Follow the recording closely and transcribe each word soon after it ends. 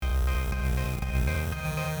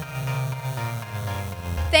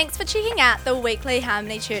Thanks for checking out the weekly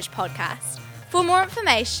Harmony Church podcast. For more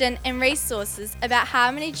information and resources about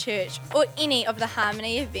Harmony Church or any of the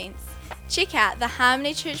Harmony events, check out the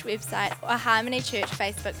Harmony Church website or Harmony Church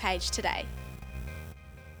Facebook page today.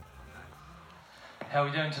 How are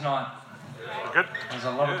we doing tonight? Good. There's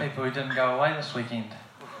a lot of people who didn't go away this weekend.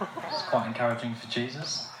 It's quite encouraging for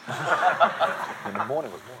Jesus. In the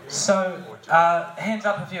morning was morning. So, hands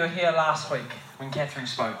up if you were here last week when Catherine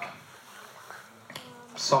spoke.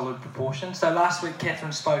 Solid proportion. So last week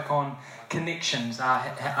Catherine spoke on connections,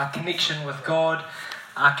 our connection with God,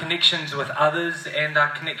 our connections with others, and our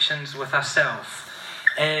connections with ourselves.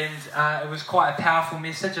 And it was quite a powerful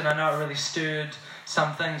message, and I know it really stirred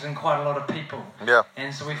some things in quite a lot of people. Yeah.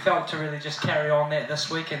 And so we felt to really just carry on that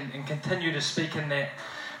this week and continue to speak in that.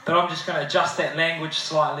 But I'm just going to adjust that language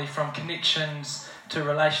slightly from connections to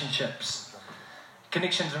relationships.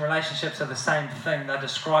 Connections and relationships are the same thing. They're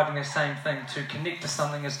describing the same thing. To connect to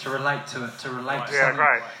something is to relate to it. To relate to something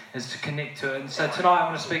is to connect to it. And so tonight I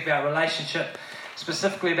want to speak about relationship,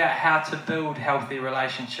 specifically about how to build healthy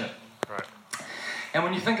relationship. Right. And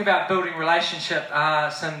when you think about building relationship,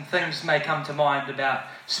 some things may come to mind about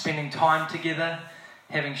spending time together,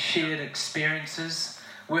 having shared experiences,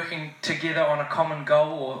 working together on a common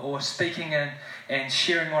goal, or speaking and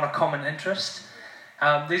sharing on a common interest.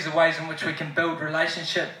 These are ways in which we can build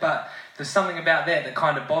relationship, but there's something about that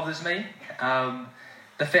kind of bothers me.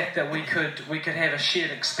 The fact that we could have a shared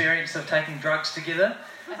experience of taking drugs together,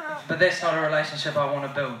 but that's not a relationship I want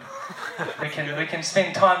to build. We can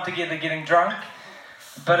spend time together getting drunk,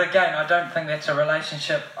 but again, I don't think that's a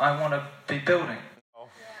relationship I want to be building.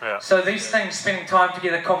 Yeah. So these things, spending time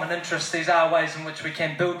together, common interests, these are ways in which we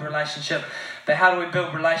can build relationship. But how do we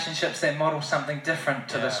build relationships that model something different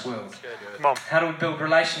to this world? Come on. How do we build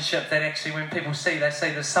relationship that actually, when people see, they see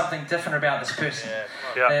there's something different about this person.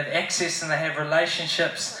 Yeah. They have access and they have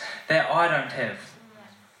relationships that I don't have.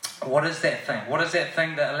 What is that thing? What is that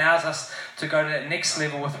thing that allows us to go to that next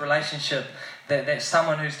level with relationship that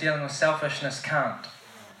someone who's dealing with selfishness can't?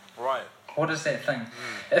 Right. What is that thing?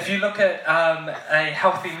 If you look at a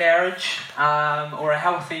healthy marriage or a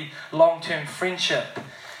healthy long-term friendship,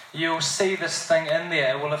 you'll see this thing in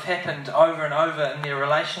there. It will have happened over and over in their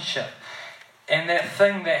relationship. And that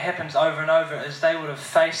thing that happens over and over is they would have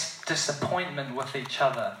faced disappointment with each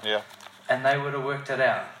other. Yeah. And they would have worked it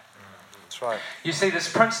out. That's right. You see, there's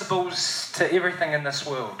principles to everything in this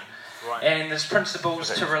world. Right. And there's principles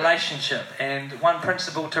to relationship. And one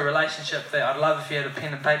principle to relationship that I'd love if you had a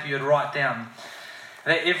pen and paper you'd write down.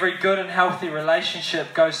 That every good and healthy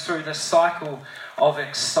relationship goes through this cycle of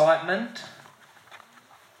excitement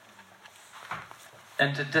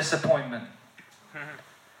into disappointment.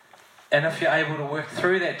 And if you're able to work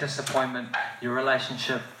through that disappointment, your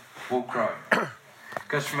relationship will grow. It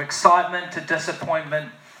goes from excitement to disappointment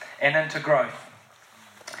and into growth.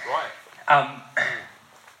 Right.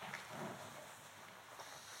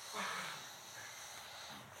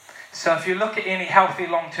 So if you look at any healthy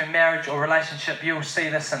long-term marriage or relationship, you'll see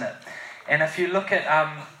this in it. And if you look at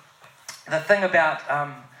the thing about...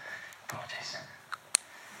 apologies.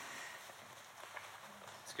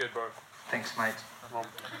 It's good, bro. Thanks, mate. Come on.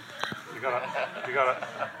 You got it. You got it.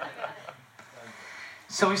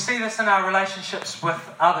 So we see this in our relationships with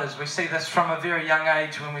others. We see this from a very young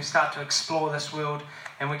age when we start to explore this world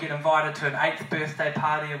and we get invited to an 8th birthday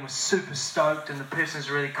party and we're super stoked and the person's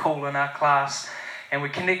really cool in our class. And we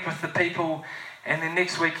connect with the people, and then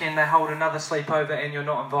next weekend they hold another sleepover and you're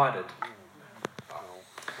not invited.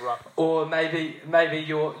 Right. Or maybe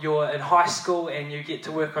you're in high school and you get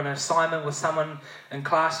to work on an assignment with someone in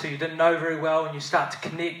class who you didn't know very well, and you start to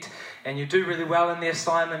connect and you do really well in the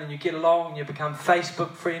assignment and you get along and you become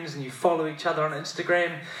Facebook friends and you follow each other on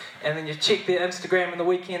Instagram, and then you check their Instagram on the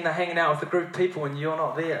weekend, they're hanging out with a group of people and you're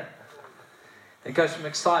not there. It goes from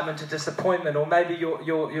excitement to disappointment. Or maybe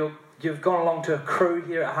you've gone along to a crew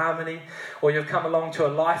here at Harmony, or you've come along to a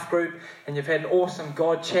life group and you've had an awesome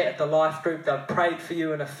God chat at the life group. They've prayed for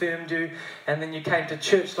you and affirmed you, and then you came to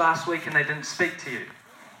church last week and they didn't speak to you.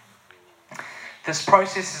 This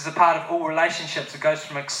process is a part of all relationships. It goes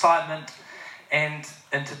from excitement and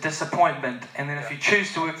into disappointment, and then if you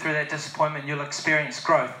choose to work through that disappointment, you'll experience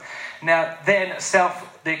growth. Now, that in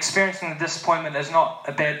itself, the experiencing the disappointment is not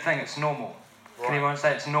a bad thing, it's normal. Can anyone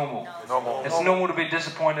say it's normal? Normal. It's normal to be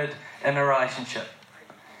disappointed in a relationship.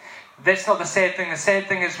 That's not the sad thing. The sad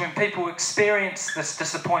thing is when people experience this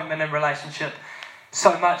disappointment in relationship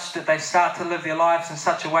so much that they start to live their lives in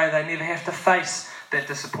such a way they never have to face that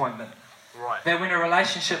disappointment. Right. That when a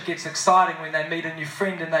relationship gets exciting, when they meet a new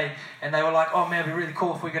friend and they were like, oh man, it'd be really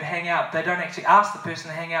cool if we could hang out. They don't actually ask the person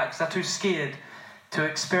to hang out because they're too scared to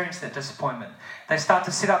experience that disappointment. They start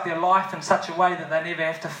to set up their life in such a way that they never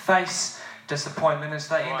have to face disappointment, as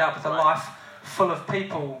they end up with a life full of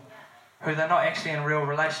people who they're not actually in a real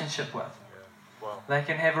relationship with. They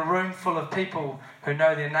can have a room full of people who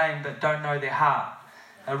know their name but don't know their heart.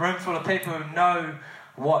 A room full of people who know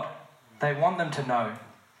what they want them to know,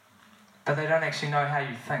 but they don't actually know how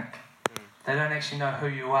you think. They don't actually know who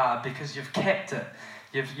you are because you've kept it.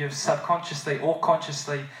 You've subconsciously or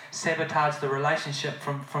consciously sabotaged the relationship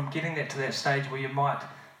from getting that to that stage where you might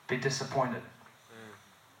be disappointed.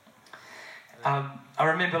 I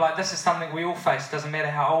remember, this is something we all face, doesn't matter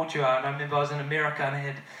how old you are. And I remember I was in America and I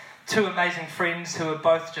had two amazing friends who were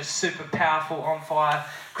both just super powerful, on fire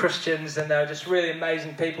Christians, and they were just really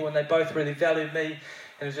amazing people, and they both really valued me,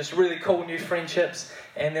 and it was just really cool new friendships.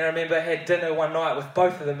 And then I remember I had dinner one night with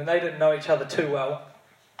both of them, and they didn't know each other too well.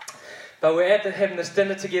 But we're having this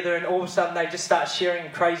dinner together, and all of a sudden they just start sharing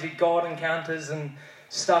crazy God encounters and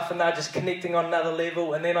stuff, and they're just connecting on another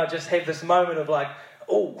level. And then I just have this moment of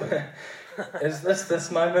oh, is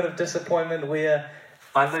this moment of disappointment where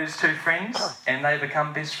I lose two friends and they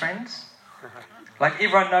become best friends?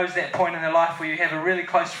 Everyone knows that point in their life where you have a really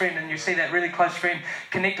close friend and you see that really close friend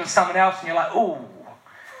connect with someone else and you're like, oh,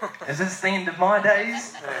 is this the end of my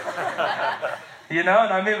days? And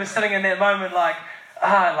I remember sitting in that moment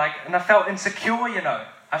and I felt insecure,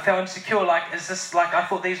 I felt insecure, is this, I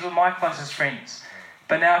thought these were my closest friends.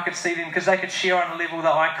 But now I could see them because they could share on a level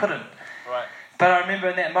that I couldn't. Right. But I remember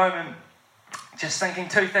in that moment just thinking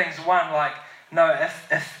two things. One, no,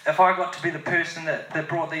 if I got to be the person that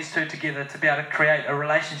brought these two together to be able to create a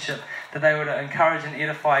relationship that they would encourage and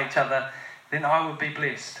edify each other, then I would be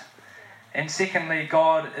blessed. And secondly,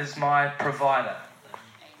 God is my provider.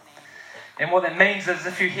 And what that means is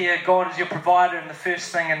if you hear God is your provider and the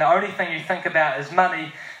first thing and the only thing you think about is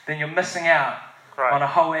money, then you're missing out on a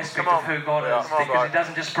whole aspect of who God is. Because He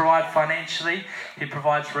doesn't just provide financially, He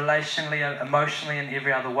provides relationally, emotionally, and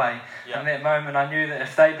every other way. Yep. In that moment, I knew that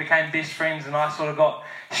if they became best friends and I sort of got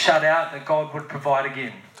shut out, that God would provide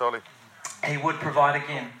again. Totally. He would provide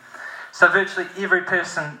again. So virtually every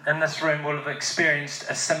person in this room will have experienced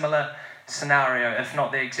a similar scenario, if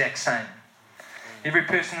not the exact same. Every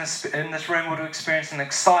person in this room would have experienced an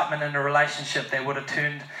excitement in a relationship that would have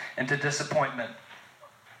turned into disappointment.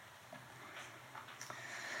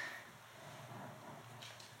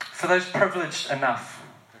 For those privileged enough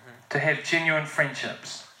to have genuine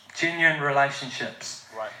friendships, genuine relationships,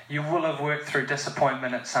 you will have worked through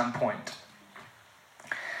disappointment at some point.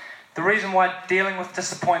 The reason why dealing with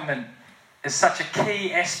disappointment is such a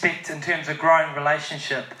key aspect in terms of growing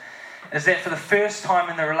relationship is that for the first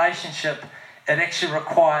time in the relationship, it actually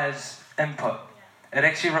requires input. It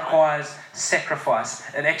actually requires sacrifice.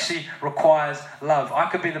 It actually requires love. I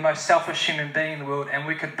could be the most selfish human being in the world and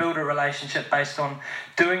we could build a relationship based on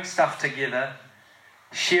doing stuff together,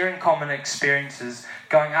 sharing common experiences,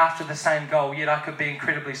 going after the same goal, yet I could be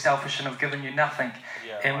incredibly selfish and have given you nothing.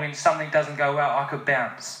 When something doesn't go well, I could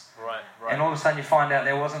bounce. Right. And all of a sudden you find out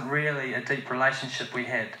there wasn't really a deep relationship we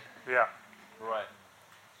had. Yeah. Right.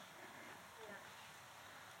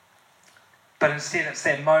 But instead it's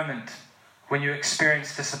that moment when you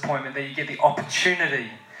experience disappointment that you get the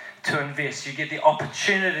opportunity to invest. You get the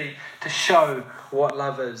opportunity to show what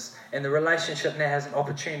love is. And the relationship now has an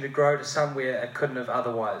opportunity to grow to somewhere it couldn't have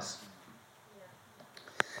otherwise.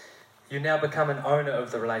 You now become an owner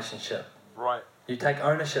of the relationship. Right. You take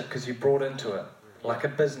ownership because you brought into it. Like a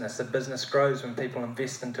business. A business grows when people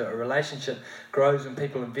invest into it. A relationship grows when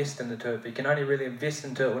people invest into it. But you can only really invest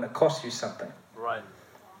into it when it costs you something. Right.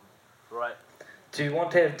 Right. Do you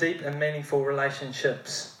want to have deep and meaningful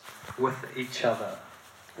relationships with each other,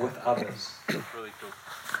 with others? Really cool.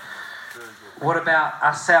 Really good. What about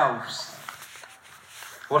ourselves?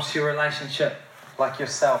 What's your relationship with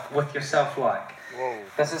yourself like? Whoa.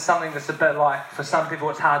 This is something that's a bit like, for some people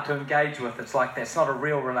it's hard to engage with. It's like that's not a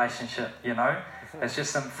real relationship, It's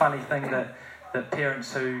just some funny thing that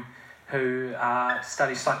parents who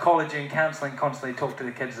study psychology and counselling constantly talk to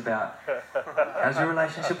the kids about. How's your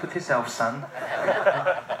relationship with yourself, son?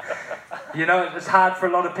 It's hard for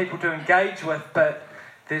a lot of people to engage with, but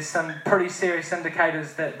there's some pretty serious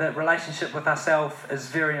indicators that relationship with ourselves is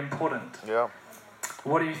very important. Yeah.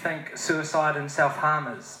 What do you think suicide and self-harm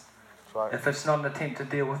is? Right. If it's not an attempt to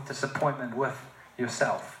deal with disappointment with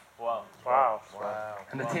yourself. Wow.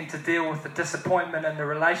 An attempt to deal with the disappointment in the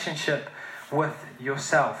relationship with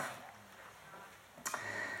yourself.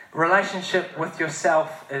 Relationship with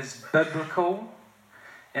yourself is biblical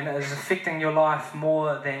and it is affecting your life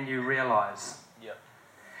more than you realise. Yeah.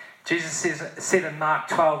 Jesus said in Mark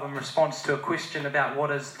 12 in response to a question about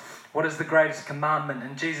what is What is the greatest commandment?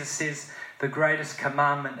 And Jesus says the greatest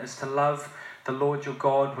commandment is to love the Lord your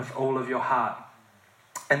God with all of your heart.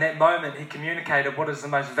 In that moment, he communicated what is the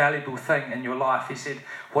most valuable thing in your life. He said,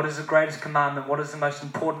 what is the greatest commandment? What is the most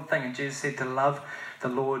important thing? And Jesus said to love the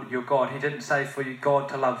Lord your God. He didn't say for you God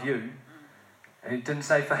to love you. He didn't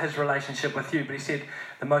say for his relationship with you. But he said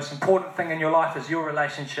the most important thing in your life is your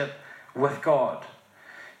relationship with God.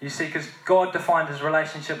 You see, because God defined his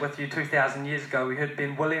relationship with you 2,000 years ago. We heard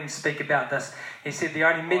Ben Williams speak about this. He said the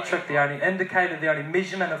only metric, the only indicator, the only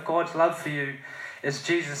measurement of God's love for you is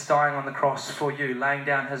Jesus dying on the cross for you, laying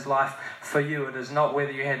down his life for you. It is not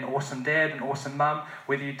whether you had an awesome dad, an awesome mum,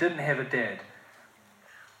 whether you didn't have a dad,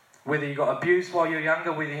 whether you got abused while you were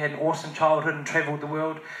younger, whether you had an awesome childhood and travelled the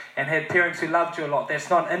world and had parents who loved you a lot. That's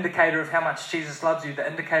not an indicator of how much Jesus loves you. The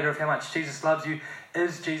indicator of how much Jesus loves you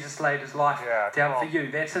is Jesus laid his life down for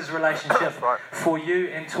you. That's his relationship for you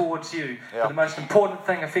and towards you. But the most important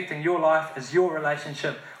thing affecting your life is your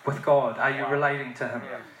relationship with God. Are you relating to him?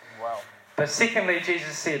 Wow. But secondly,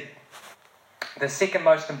 Jesus said, the second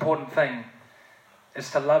most important thing is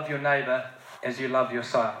to love your neighbour as you love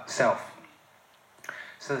yourself.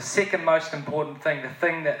 So the second most important thing, the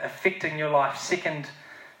thing that affecting your life second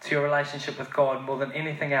to your relationship with God more than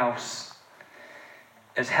anything else,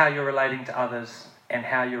 is how you're relating to others and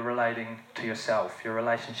how you're relating to yourself, your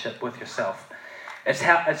relationship with yourself.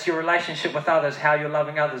 It's your relationship with others, how you're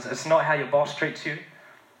loving others. It's not how your boss treats you.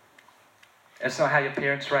 It's not how your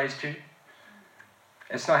parents raised you.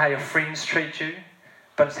 It's not how your friends treat you,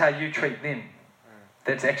 but it's how you treat them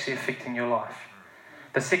that's actually affecting your life.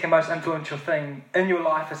 The second most influential thing in your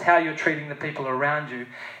life is how you're treating the people around you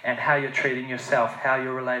and how you're treating yourself, how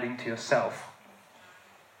you're relating to yourself.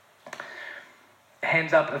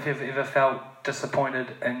 Hands up if you've ever felt disappointed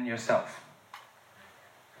in yourself.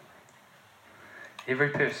 Every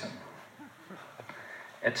person.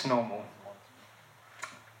 It's normal.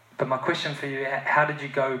 But my question for you, how did you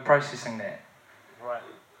go processing that? Right.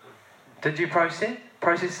 Did you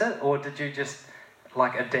process it, or did you just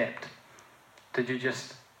adapt? Did you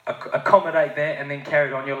just accommodate that and then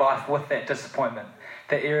carried on your life with that disappointment?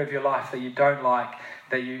 That area of your life that you don't like,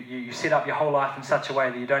 that you set up your whole life in such a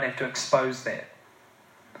way that you don't have to expose that.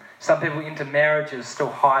 Some people enter marriages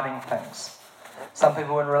still hiding things. Some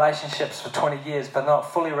people in relationships for 20 years but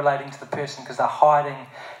not fully relating to the person because they're hiding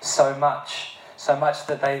so much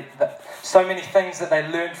that so many things that they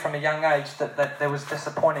learned from a young age that was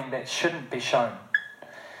disappointing, that shouldn't be shown.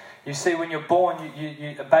 You see, when you're born,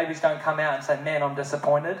 babies don't come out and say, man, I'm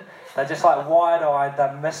disappointed. They're just wide-eyed,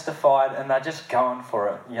 they're mystified, and they're just going for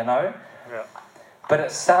it, Yeah. But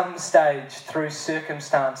at some stage, through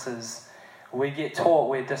circumstances, we get taught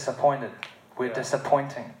we're disappointed. We're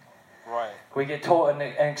disappointing. Right. We get taught in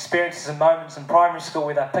experiences and moments in primary school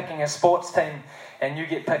where they're picking a sports team and you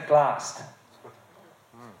get picked last.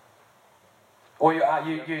 Or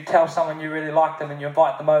you tell someone you really like them and you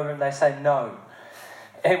invite them over and they say no.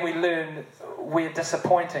 And we learn we're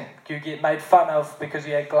disappointing. You get made fun of because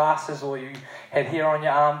you had glasses or you had hair on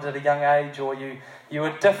your arms at a young age, or you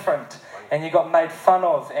were different and you got made fun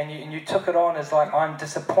of, and you took it on as I'm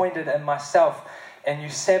disappointed in myself, and you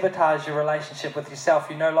sabotage your relationship with yourself.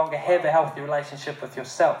 You no longer have a healthy relationship with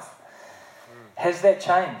yourself. Has that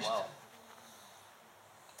changed? Wow.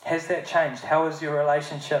 Has that changed? How is your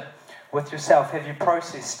relationship with yourself? Have you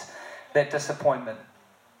processed that disappointment?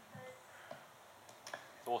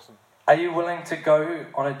 Awesome. Are you willing to go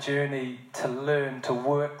on a journey to learn, to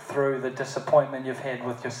work through the disappointment you've had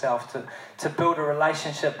with yourself, to build a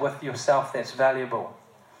relationship with yourself that's valuable?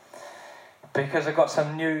 Because I've got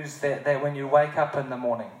some news that when you wake up in the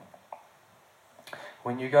morning,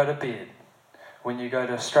 when you go to bed, when you go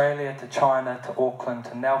to Australia, to China, to Auckland,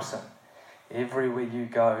 to Nelson, everywhere you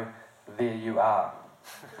go, there you are.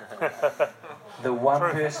 The one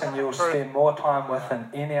person you'll spend more time with than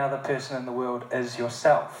any other person in the world is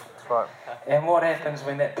yourself. That's right. And what happens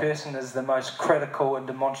when that person is the most critical and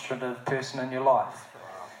demonstrative person in your life?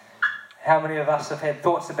 How many of us have had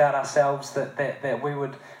thoughts about ourselves that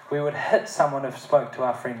we would hit someone who spoke to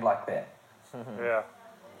our friend like that? Yeah.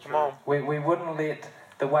 Come on. We wouldn't let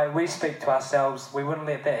the way we speak to ourselves, we wouldn't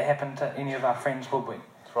let that happen to any of our friends, would we?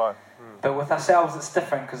 That's right. But with ourselves it's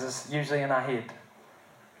different because it's usually in our head.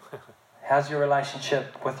 How's your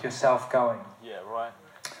relationship with yourself going? Yeah, right.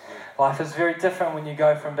 Life is very different when you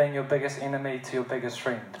go from being your biggest enemy to your biggest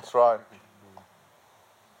friend. That's right.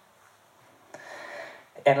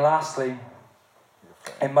 And lastly,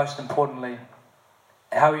 and most importantly,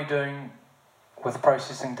 how are you doing with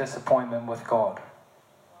processing disappointment with God?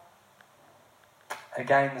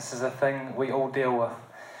 Again, this is a thing we all deal with.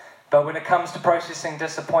 But when it comes to processing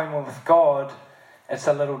disappointment with God, it's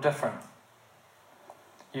a little different.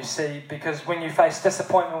 You see, because when you face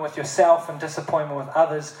disappointment with yourself and disappointment with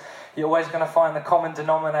others, you're always going to find the common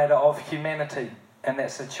denominator of humanity in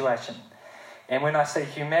that situation. And when I say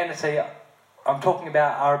humanity, I'm talking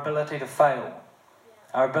about our ability to fail,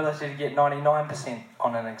 our ability to get 99%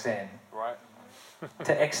 on an exam, Right.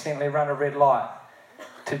 to accidentally run a red light,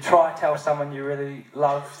 to try tell someone you really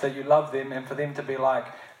love that you love them, and for them to be like,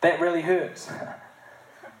 that really hurts.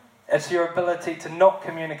 It's your ability to not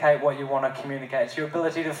communicate what you want to communicate. It's your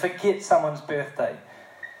ability to forget someone's birthday.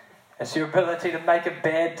 It's your ability to make a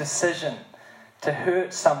bad decision, to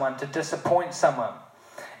hurt someone, to disappoint someone.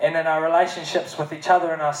 And in our relationships with each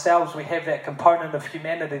other and ourselves, we have that component of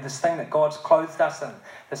humanity, this thing that God's clothed us in,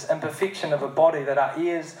 this imperfection of a body, that our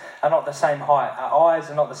ears are not the same height, our eyes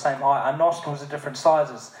are not the same height, our nostrils are different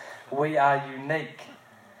sizes. We are unique.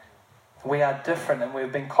 We are different, and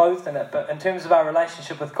we've been clothed in it. But in terms of our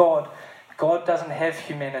relationship with God, God doesn't have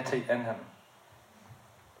humanity in him.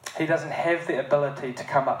 He doesn't have the ability to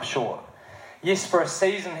come up short. Yes, for a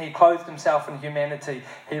season he clothed himself in humanity.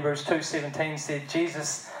 Hebrews 2:17 said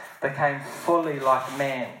Jesus became fully like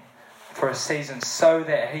man for a season so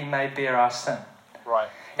that he may bear our sin. Right.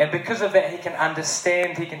 And because of that, he can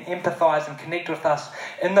understand, he can empathize and connect with us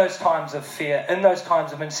in those times of fear, in those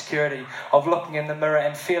times of insecurity, of looking in the mirror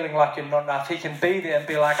and feeling like you're not enough. He can be there and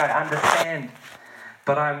be like, I understand,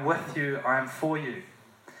 but I'm with you, I'm for you.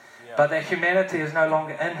 Yeah. But that humanity is no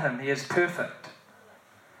longer in him. He is perfect.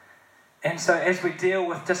 And so as we deal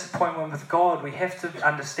with disappointment with God, we have to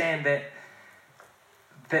understand that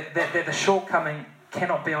the shortcoming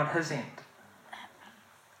cannot be on his end.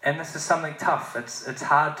 And this is something tough. It's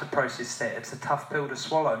hard to process that. It's a tough pill to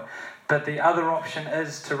swallow. But the other option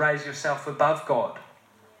is to raise yourself above God.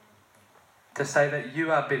 To say that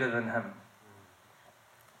you are better than him.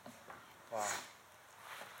 Wow.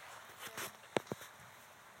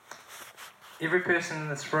 Every person in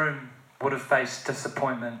this room would have faced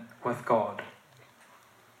disappointment with God.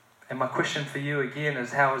 And my question for you again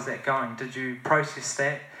is, how is that going? Did you process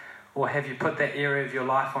that? Or have you put that area of your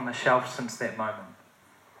life on the shelf since that moment?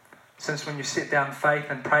 Since when you set down faith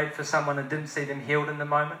and prayed for someone and didn't see them healed in the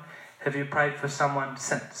moment, have you prayed for someone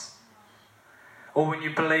since? Or when you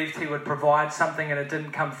believed he would provide something and it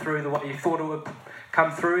didn't come through the way you thought it would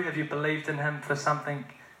come through, have you believed in him for something,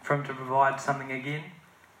 for him to provide something again?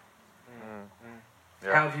 Mm-hmm.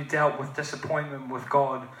 Yeah. How have you dealt with disappointment with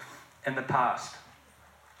God in the past?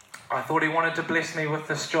 I thought he wanted to bless me with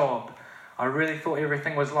this job. I really thought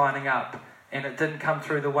everything was lining up and it didn't come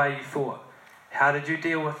through the way you thought. How did you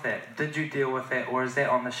deal with that? Did you deal with that, or is that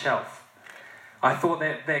on the shelf? I thought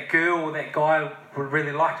that girl or that guy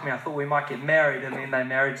really liked me. I thought we might get married, and then they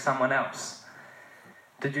married someone else.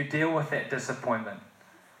 Did you deal with that disappointment?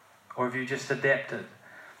 Or have you just adapted?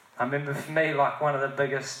 I remember for me, like one of the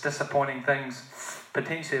biggest disappointing things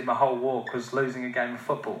potentially in my whole walk was losing a game of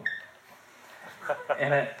football.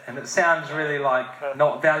 And it sounds really like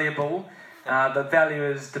not valuable, but value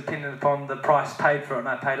is dependent upon the price paid for it, and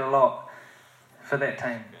I paid a lot for that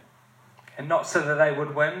team. And not so that they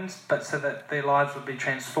would win, but so that their lives would be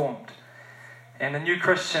transformed. And a new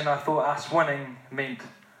Christian, I thought us winning meant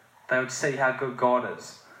they would see how good God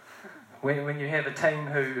is. When you have a team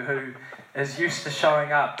who is used to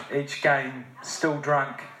showing up each game still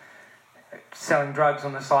drunk, selling drugs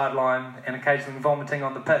on the sideline and occasionally vomiting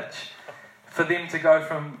on the pitch, for them to go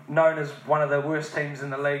from known as one of the worst teams in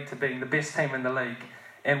the league to being the best team in the league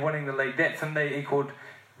and winning the league, that for me equaled,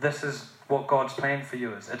 this is what God's plan for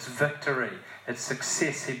you is. It's victory. It's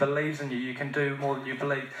success. He believes in you. You can do more than you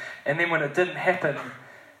believe. And then when it didn't happen,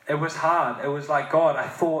 it was hard. It was like, God, I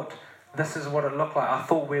thought this is what it looked like. I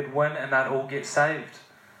thought we'd win and they'd all get saved.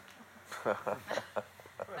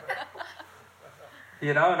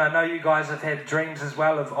 You know, and I know you guys have had dreams as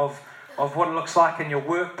well of what it looks like in your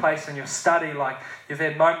workplace and your study. Like you've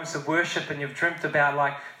had moments of worship and you've dreamt about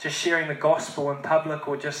like just sharing the gospel in public,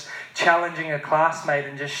 or just challenging a classmate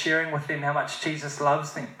and just sharing with them how much Jesus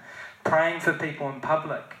loves them, praying for people in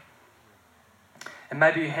public. And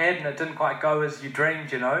maybe you had and it didn't quite go as you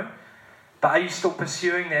dreamed, you know, but are you still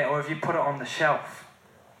pursuing that, or have you put it on the shelf?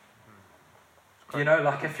 You know,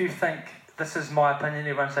 like if you think, this is my opinion,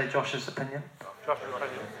 everyone say Josh's opinion. Josh's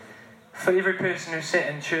opinion. For every person who sat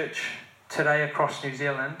in church today across New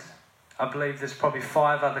Zealand, I believe there's probably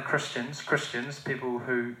 5 other Christians, people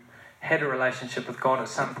who had a relationship with God at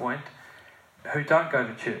some point, who don't go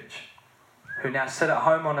to church, who now sit at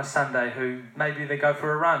home on a Sunday, who maybe they go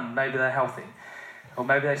for a run, maybe they're healthy, or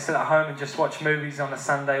maybe they sit at home and just watch movies on a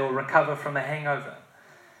Sunday or recover from a hangover.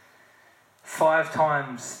 5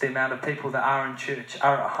 times the amount of people that are in church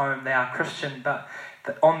are at home, they are Christian, but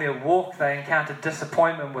that on their walk they encountered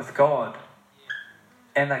disappointment with God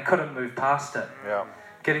and they couldn't move past it. Yeah.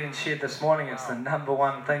 Gideon shared this morning, it's the number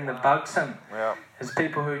one thing that bugs him, Yeah. is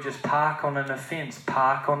people who just park on an offence,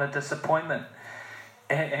 park on a disappointment.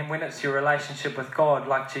 And when it's your relationship with God,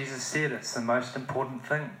 like Jesus said, it's the most important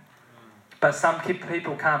thing. But some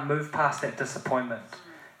people can't move past that disappointment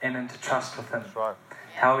and into trust with Him. That's right.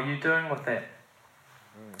 How are you doing with that?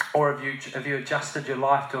 Or have you adjusted your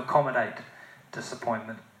life to accommodate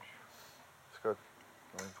disappointment? It's good.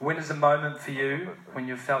 When is a moment for you when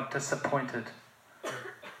you felt disappointed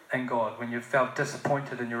in God, when you felt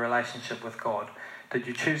disappointed in your relationship with God? Did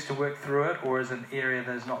you choose to work through it, or is it an area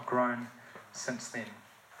that has not grown since then?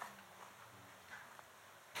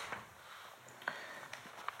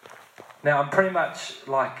 Now, I'm pretty much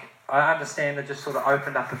I understand I just sort of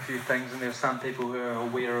opened up a few things, and there are some people who are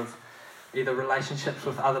aware of either relationships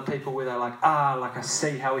with other people where they're like, I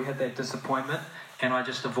see how we had that disappointment, and I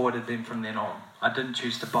just avoided them from then on. I didn't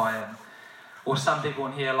choose to buy in. Or some people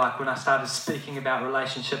in here, like when I started speaking about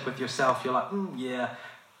relationship with yourself, you're like, yeah,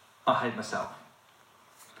 I hate myself.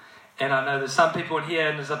 And I know there's some people in here,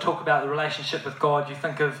 and as I talk about the relationship with God, you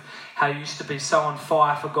think of how you used to be so on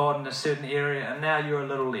fire for God in a certain area, and now you're a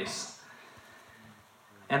little less.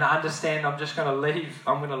 And I understand I'm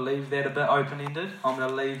going to leave that a bit open-ended. I'm going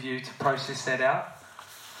to leave you to process that out.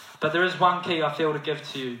 But there is one key I feel to give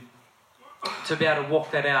to you to be able to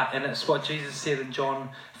walk that out, and it's what Jesus said in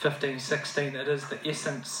John 15:16. It is the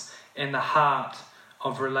essence and the heart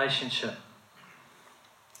of relationship.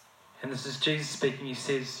 And this is Jesus speaking. He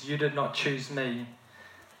says, "You did not choose me,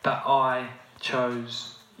 but I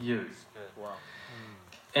chose you." Wow.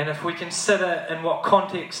 And if we consider in what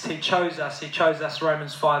context He chose us,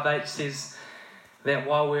 Romans 5:8 says that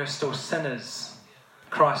while we were still sinners,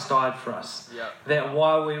 Christ died for us. Yeah. That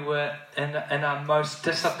while we were in our most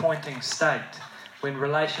disappointing state, when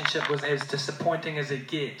relationship was as disappointing as it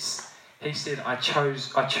gets, He said, I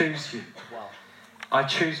choose you. Wow. I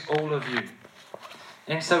choose all of you.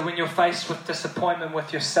 And so when you're faced with disappointment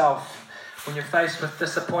with yourself, when you're faced with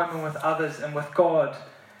disappointment with others and with God,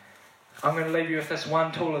 I'm going to leave you with this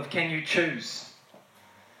one tool of, can you choose?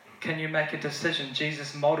 Can you make a decision?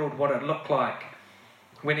 Jesus modeled what it looked like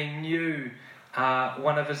when He knew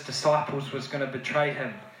one of His disciples was going to betray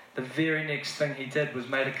Him. The very next thing He did was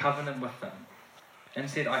made a covenant with them and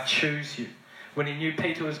said, I choose you. When He knew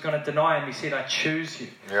Peter was going to deny Him, He said, I choose you.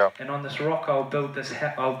 Yeah. And on this rock I'll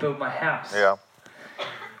build my house. Yeah.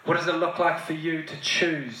 What does it look like for you to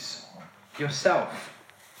choose yourself?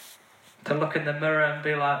 To look in the mirror and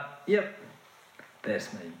be like, yep,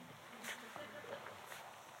 that's me.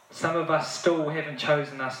 Some of us still haven't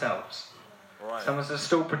chosen ourselves. Right. Some of us are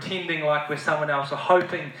still pretending like we're someone else or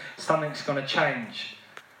hoping something's going to change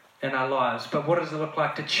in our lives. But what does it look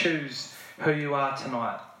like to choose who you are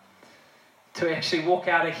tonight? To actually walk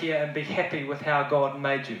out of here and be happy with how God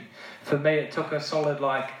made you. For me, it took a solid,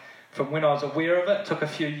 from when I was aware of it took a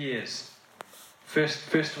few years.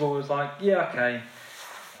 First of all, it was like, yeah, okay,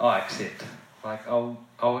 I accept. I'll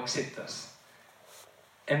accept this.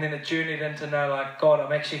 And then it journeyed into know, God,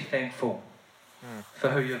 I'm actually thankful for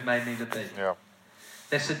who you've made me to be. Yeah.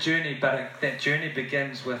 That's a journey, but that journey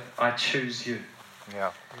begins with, I choose you.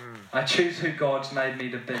 Yeah. I choose who God's made me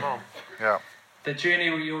to be. Yeah. The journey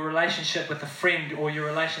with your relationship with a friend or your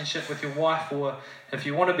relationship with your wife, or if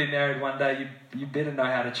you want to be married one day, you better know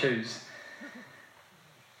how to choose.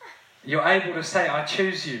 You're able to say, I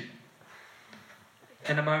choose you.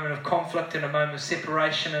 In a moment of conflict, in a moment of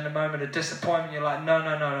separation, in a moment of disappointment, you're like,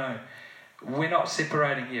 no. We're not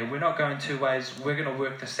separating here. We're not going two ways. We're going to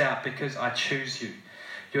work this out because I choose you.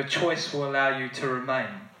 Your choice will allow you to remain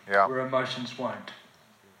where emotions won't.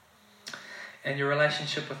 And your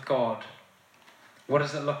relationship with God, what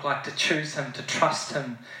does it look like to choose Him, to trust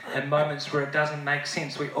Him in moments where it doesn't make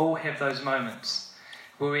sense? We all have those moments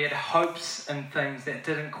where we had hopes and things that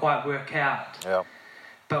didn't quite work out. Yeah.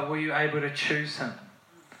 But were you able to choose Him?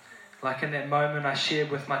 Like in that moment I shared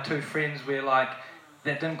with my two friends where that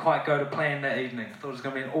didn't quite go to plan that evening. I thought it was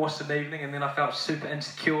going to be an awesome evening, and then I felt super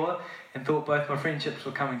insecure and thought both my friendships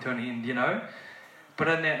were coming to an end, But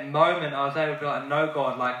in that moment I was able to be like, no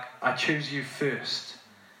God, I choose you first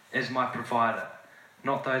as my provider,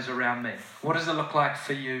 not those around me. What does it look like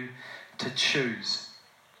for you to choose?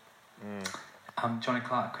 Johnny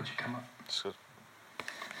Clark, could you come up? That's good.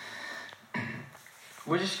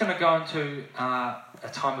 We're just going to go into a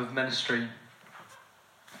time of ministry.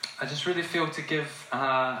 I just really feel to give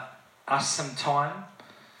us some time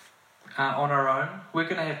on our own. We're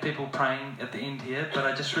going to have people praying at the end here, but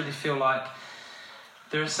I just really feel like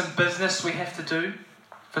there is some business we have to do.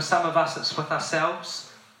 For some of us, it's with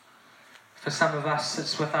ourselves. For some of us,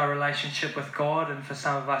 it's with our relationship with God, and for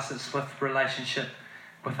some of us, it's with relationship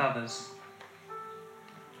with others.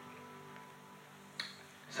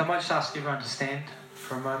 So I might just ask everyone to stand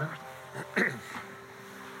for a moment.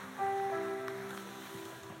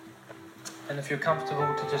 And if you're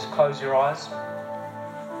comfortable, to just close your eyes.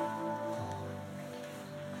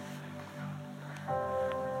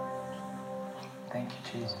 Thank you,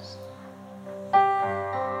 Jesus.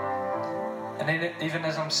 And even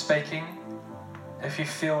as I'm speaking, if you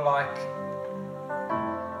feel like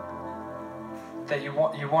that you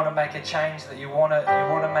want to make a change, that you want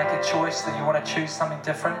to make a choice, that you want to choose something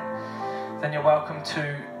different, then you're welcome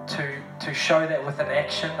to show that with an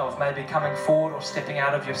action of maybe coming forward or stepping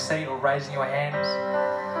out of your seat or raising your hands.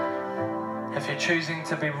 If you're choosing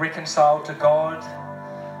to be reconciled to God,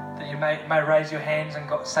 that you may raise your hands and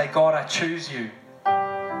say, God, I choose you.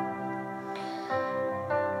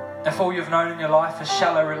 If all you've known in your life is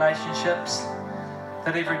shallow relationships,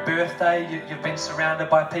 that every birthday you've been surrounded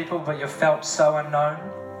by people but you've felt so unknown,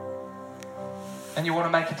 and you want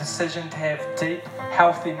to make a decision to have deep,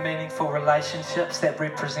 healthy, meaningful relationships that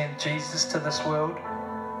represent Jesus to this world,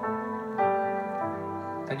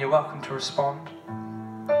 then you're welcome to respond.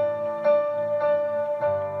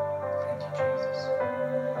 Thank you, Jesus.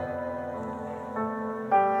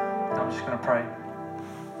 I'm just going to pray.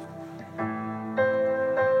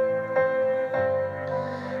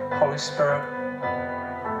 Holy Spirit,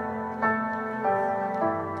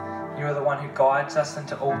 you are the one who guides us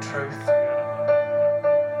into all truth.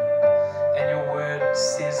 And your word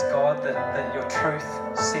says, God, that your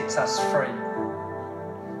truth sets us free.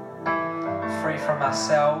 Free from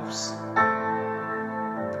ourselves,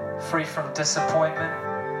 free from disappointment,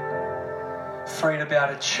 free to be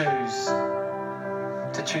able to choose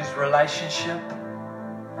relationship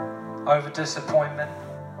over disappointment,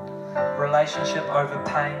 relationship over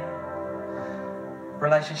pain,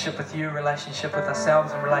 relationship with you, relationship with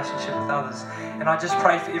ourselves, and relationship with others. And I just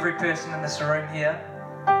pray for every person in this room here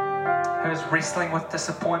who is wrestling with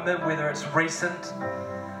disappointment, whether it's recent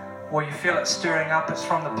or you feel it stirring up, it's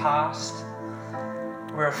from the past,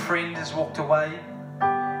 where a friend has walked away,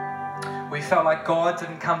 where you felt like God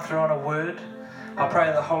didn't come through on a word. I pray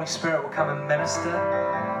that the Holy Spirit will come and minister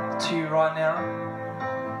to you right now,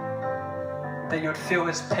 that you would feel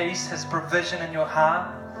His peace, His provision in your heart,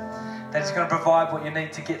 that He's going to provide what you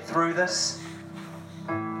need to get through this.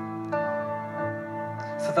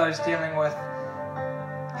 For those dealing with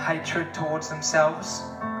hatred towards themselves,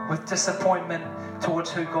 with disappointment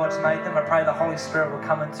towards who God's made them, I pray the Holy Spirit will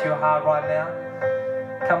come into your heart right now,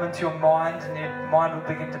 come into your mind, and your mind will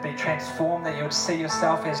begin to be transformed, that you would see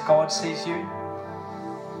yourself as God sees you.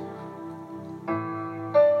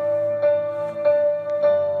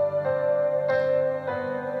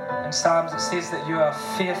 In Psalms it says that you are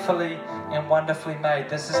fearfully and wonderfully made.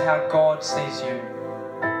 This is how God sees you.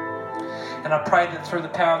 And I pray that through the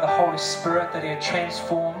power of the Holy Spirit that He would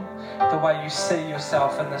transform the way you see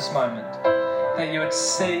yourself in this moment. That you would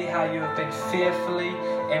see how you have been fearfully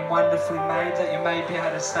and wonderfully made, that you may be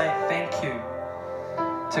able to say thank you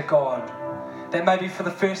to God. That maybe for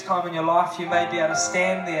the first time in your life you may be able to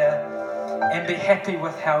stand there and be happy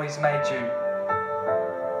with how He's made you.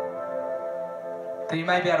 That you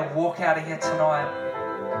may be able to walk out of here tonight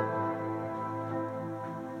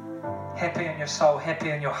happy in your soul, happy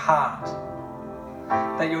in your heart.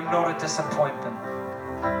 That you're not a disappointment.